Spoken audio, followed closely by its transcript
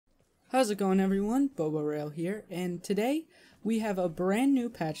How's it going, everyone? Boborail here, and today we have a brand new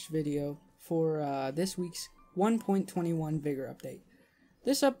patched video for this week's 1.21 Vigor update.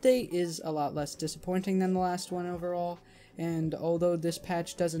 This update is a lot less disappointing than the last one overall, and although this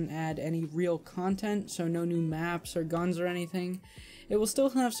patch doesn't add any real content, so no new maps or guns or anything, it will still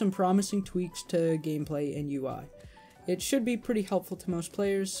have some promising tweaks to gameplay and UI. It should be pretty helpful to most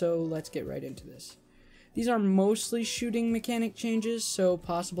players, so let's get right into this. These are mostly shooting mechanic changes, so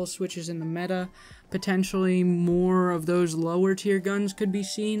possible switches in the meta, potentially more of those lower tier guns could be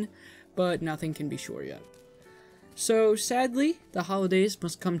seen, but nothing can be sure yet. So sadly, the holidays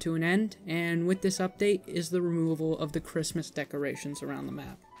must come to an end, and with this update is the removal of the Christmas decorations around the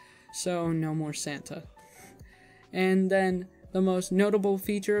map. So no more Santa. And then the most notable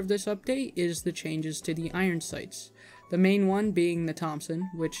feature of this update is the changes to the Ironsights. The main one being the Thompson,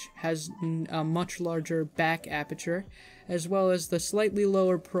 which has a much larger back aperture, as well as the slightly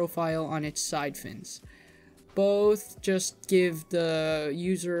lower profile on its side fins. Both just give the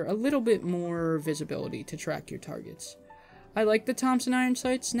user a little bit more visibility to track your targets. I like the Thompson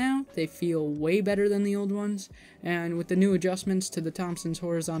Ironsights now. They feel way better than the old ones, and with the new adjustments to the Thompson's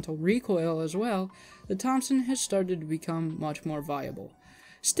horizontal recoil as well, the Thompson has started to become much more viable.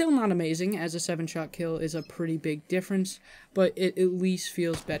 Still not amazing, as a 7-shot kill is a pretty big difference, but it at least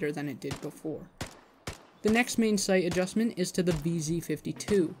feels better than it did before. The next main sight adjustment is to the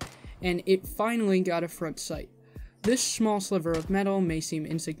VZ52, and it finally got a front sight. This small sliver of metal may seem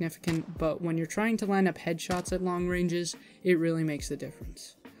insignificant, but when you're trying to line up headshots at long ranges, it really makes the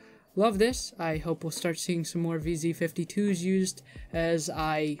difference. Love this. I hope we'll start seeing some more VZ52s used, as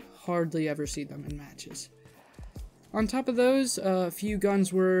I hardly ever see them in matches. On top of those, a few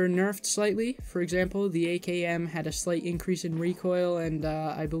guns were nerfed slightly. For example, the AKM had a slight increase in recoil and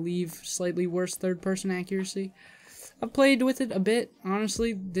I believe slightly worse third-person accuracy. I've played with it a bit.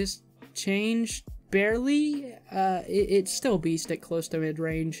 Honestly, this changed barely. It's still beast at close to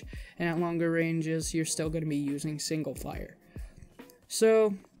mid-range, and at longer ranges, you're still going to be using single fire.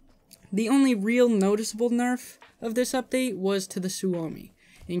 So, the only real noticeable nerf of this update was to the Suomi,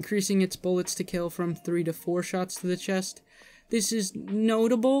 increasing its bullets to kill from 3 to 4 shots to the chest. This is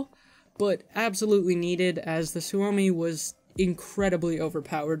notable, but absolutely needed, as the Suomi was incredibly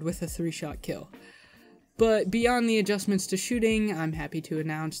overpowered with a 3-shot kill. But beyond the adjustments to shooting, I'm happy to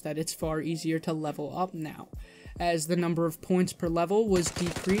announce that it's far easier to level up now, as the number of points per level was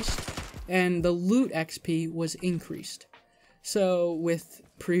decreased, and the loot XP was increased. So, with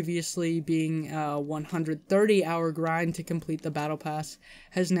previously being a 130-hour grind to complete the Battlepass,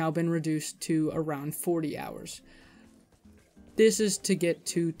 has now been reduced to around 40 hours. This is to get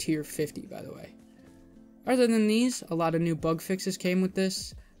to tier 50, by the way. Other than these, a lot of new bug fixes came with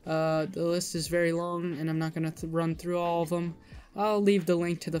this. The list is very long, and I'm not going to run through all of them. I'll leave the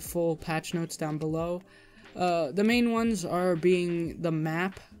link to the full patch notes down below. The main ones are being the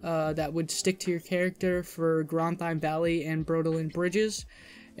map that would stick to your character for Grontheim Valley and Brodolin Bridges,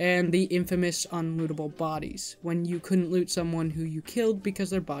 and the infamous unlootable bodies, when you couldn't loot someone who you killed because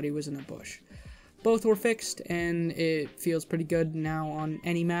their body was in a bush. Both were fixed, and it feels pretty good now on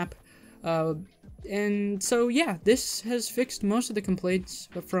any map. And so yeah, this has fixed most of the complaints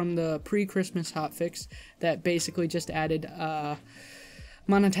from the pre-Christmas hotfix that basically just added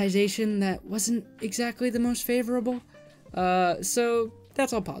monetization that wasn't exactly the most favorable. So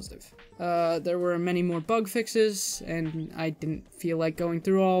that's all positive. There were many more bug fixes, and I didn't feel like going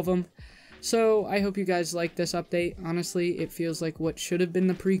through all of them. So I hope you guys like this update. Honestly, it feels like what should have been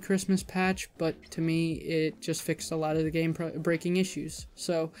the pre-Christmas patch, but to me, it just fixed a lot of the game-breaking issues.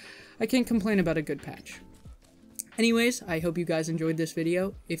 So I can't complain about a good patch. Anyways, I hope you guys enjoyed this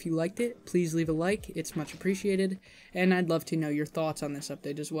video. If you liked it, please leave a like. It's much appreciated, and I'd love to know your thoughts on this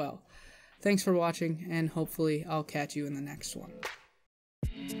update as well. Thanks for watching, and hopefully I'll catch you in the next one.